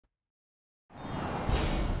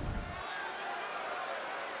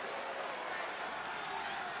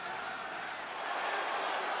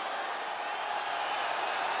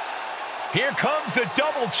Here comes the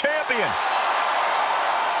double champion.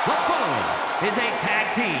 The following is a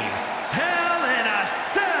tag team Hell in a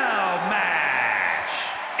Cell match.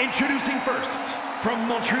 Introducing first, from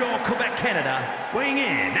Montreal, Quebec, Canada, weighing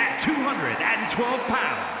in at 212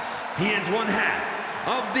 pounds, he is one half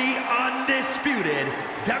of the undisputed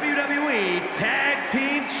WWE Tag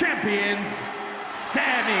Team Champions,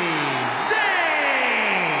 Sami Zayn.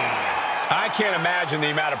 I can't imagine the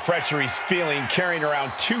amount of pressure he's feeling carrying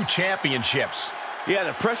around 2 championships. Yeah,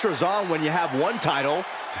 the pressure is on when you have one title,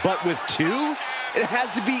 but with 2, it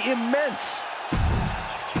has to be immense.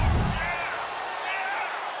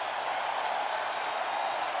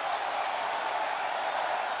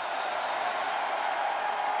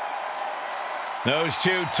 Those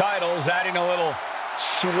 2 titles adding a little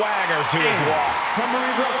swagger to his walk. From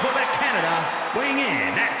Montreal, Quebec, Canada, weighing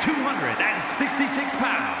in at 266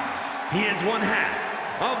 pounds, he is one half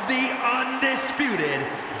of the undisputed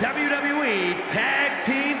WWE Tag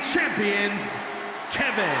Team Champions,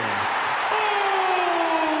 Kevin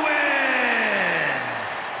Owens.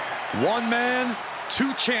 One man,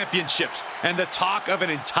 2 championships, and the talk of an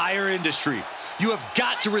entire industry. You have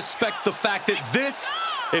got to respect the fact that this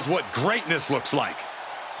is what greatness looks like.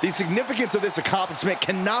 The significance of this accomplishment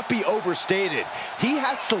cannot be overstated. He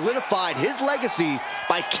has solidified his legacy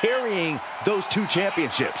by carrying those 2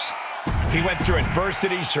 championships. He went through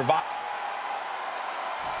adversity, survived.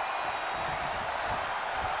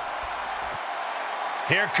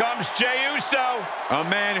 Here comes Jey Uso. A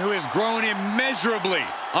man who has grown immeasurably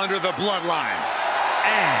under the bloodline.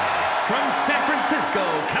 And from San Francisco,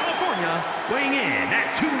 California, weighing in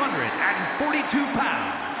at 242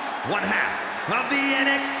 pounds, one half of the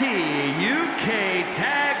NXT UK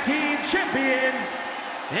Tag Team Champions,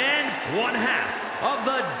 and one half of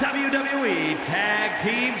the WWE Tag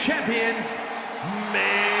Team Champions,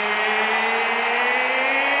 main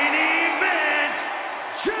event,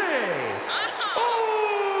 Jey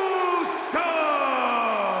Uso!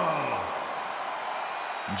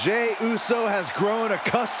 Jey Uso has grown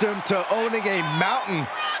accustomed to owning a mountain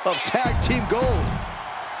of tag team gold.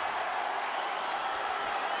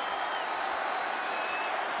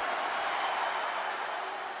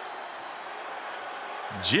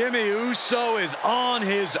 Jimmy Uso is on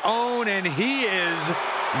his own, and he is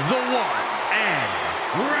the one. And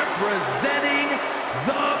representing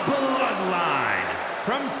the Bloodline,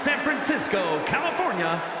 from San Francisco,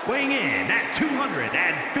 California, weighing in at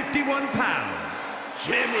 251 pounds,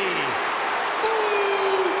 Jimmy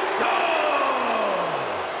Uso!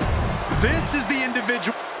 This is the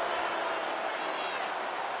individual.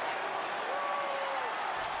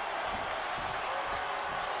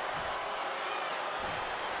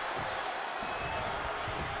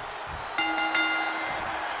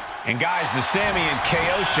 And guys, the Sami and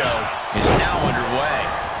KO show is now underway.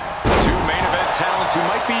 2 main event talents who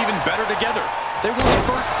might be even better together. They won the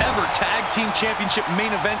first ever Tag Team Championship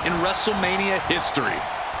main event in WrestleMania history.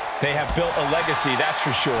 They have built a legacy, that's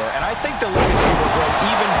for sure. And I think the legacy will grow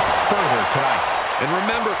even further tonight. And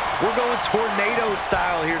remember, we're going tornado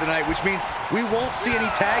style here tonight, which means we won't see any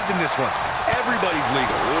tags in this one. Everybody's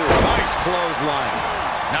legal. Nice clothesline.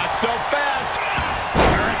 Not so fast.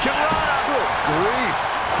 Hurricane Rana. Good grief.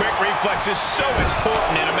 Quick reflex is so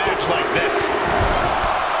important in a match like this.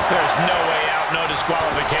 There's no way out, no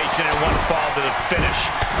disqualification, and one fall to the finish.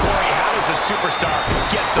 Corey, how does a superstar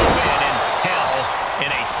get the win in Hell in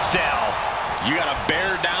a Cell? You gotta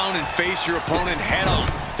bear down and face your opponent head on.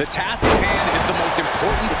 The task at hand is the most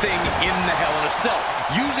important thing in the Hell in a Cell.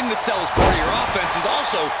 Using the cell as part of your offense is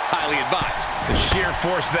also highly advised. The sheer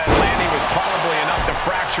force of that landing was probably enough to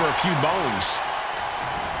fracture a few bones.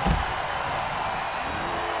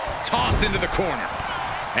 Tossed into the corner.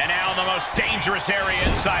 And now the most dangerous area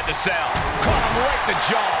inside the cell. Caught him right in the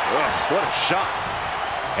jaw. Ugh, what a shot.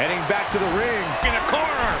 Heading back to the ring. In a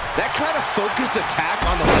corner. That kind of focused attack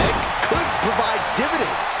on the leg could provide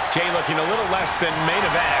dividends. Jey looking a little less than main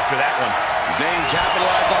event after that one. Zayn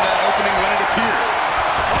capitalized on that opening when it appeared.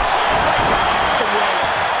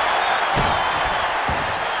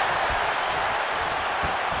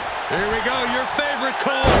 Here we go, your favorite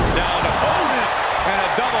call. Down to Otis. And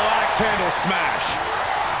a double axe handle smash.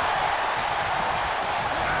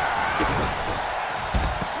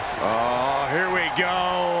 Oh, here we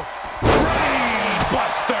go. Brain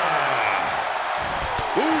Buster.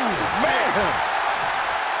 Ooh, man.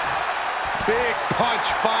 Big punch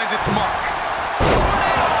finds its mark.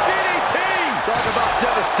 DDT. Talk about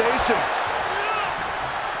devastation.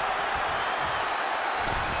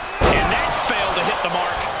 And that failed to hit the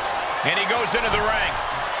mark. And he goes into the ring.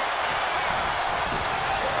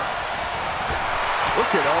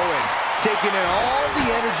 Look at Owens taking in all the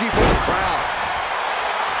energy from the crowd.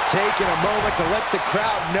 Taking a moment to let the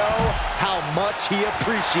crowd know how much he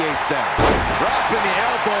appreciates them. Dropping the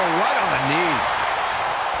elbow right on the knee.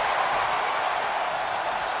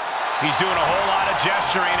 He's doing a whole lot of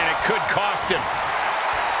gesturing, and it could cost him.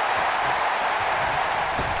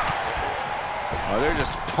 Oh, they're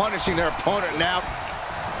just punishing their opponent now.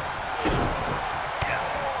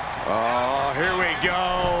 Oh, here we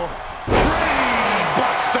go.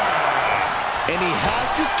 Brainbuster! And he has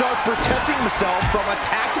to start protecting himself from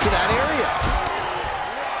attacks to that area.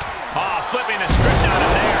 Flipping the script out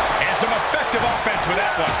of there. And some effective offense with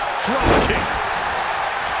that one. Drop kick.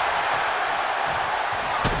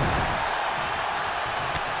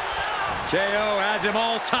 KO has him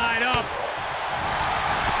all tied up.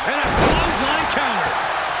 And a clothesline counter.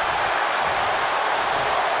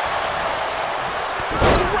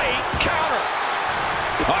 Great counter.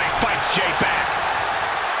 Oh, he fights Jay back.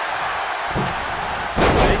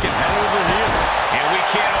 Taking head over heels. And we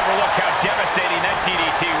can't overlook how devastating that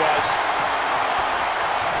DDT was.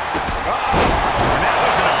 And that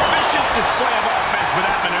was an efficient display of offense with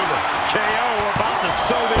that maneuver. KO about to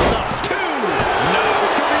sew this up. 2. No.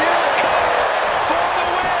 This could be it. For the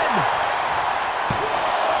win.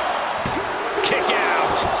 Kick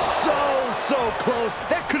out. So close.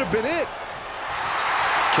 That could have been it.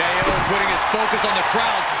 KO putting his focus on the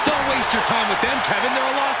crowd. Don't waste your time with them, Kevin. They're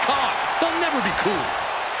a lost cause. They'll never be cool.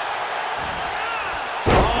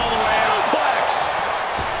 All the way out. Suplex.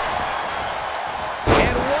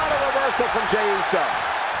 And what a reversal from Jey Uso.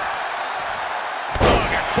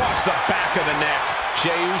 Across the back of the neck.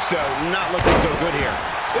 Jey Uso not looking so good here.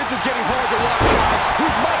 This is getting hard to watch, guys. We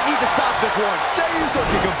might need to stop this one. Jey Uso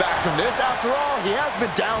can come back from this. After all, he has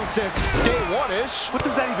been down since day one-ish. What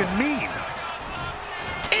does that even mean?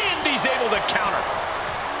 And he's able to counter.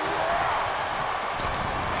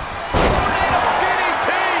 Tornado DDT!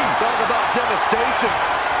 Talk about devastation.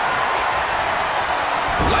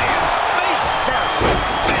 Lands face first.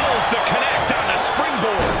 Fails to connect on the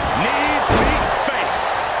springboard. Knees meet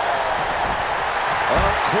face.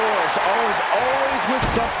 Of course, Owens always with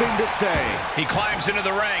something to say. He climbs into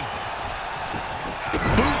the ring.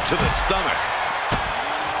 Boot to the stomach.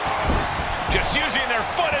 Just using their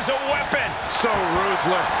foot as a weapon. So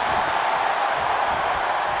ruthless.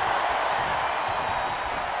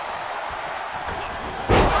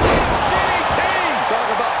 DDT! Talk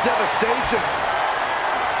about devastation.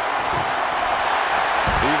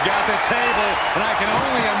 He's got the table, and I can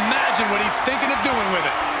only imagine what he's thinking of doing with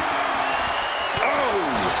it.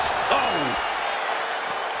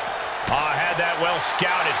 Had that well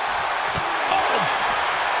scouted.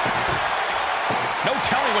 No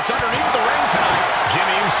telling what's underneath the ring tonight.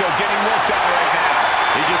 Jimmy Uso getting worked on right now.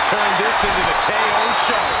 He just turned this into the KO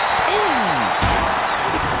show.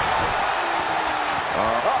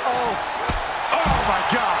 Oh my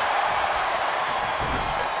God.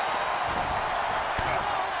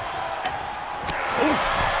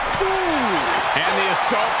 And the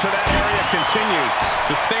assault to that area continues.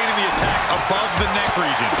 Sustaining the attack above the neck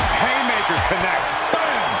region. Haymaker connects.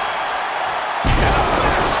 Bam! And a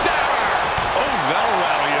backstabber! Oh, that'll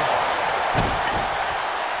rattle you.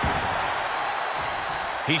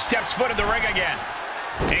 He steps foot in the ring again.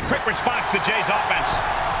 A quick response to Jay's offense.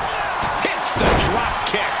 Hits the drop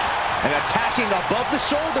kick. And attacking above the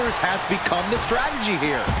shoulders has become the strategy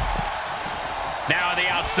here. Now on the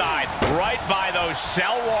outside, right by those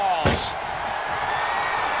cell walls.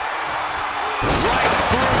 Right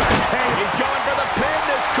through the tape. He's going for the pin.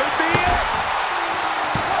 This could be it.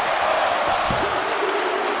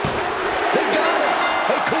 They got it.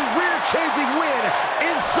 A career-changing win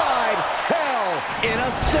inside Hell in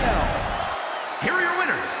a Cell. Here are your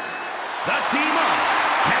winners, the team of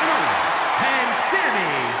Kevin Owens and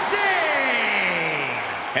Sami Zayn.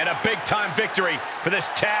 And a big-time victory for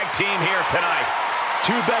this tag team here tonight.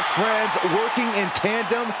 Two best friends working in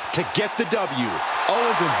tandem to get the W.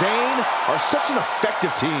 Owens and Zayn are such an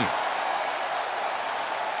effective team.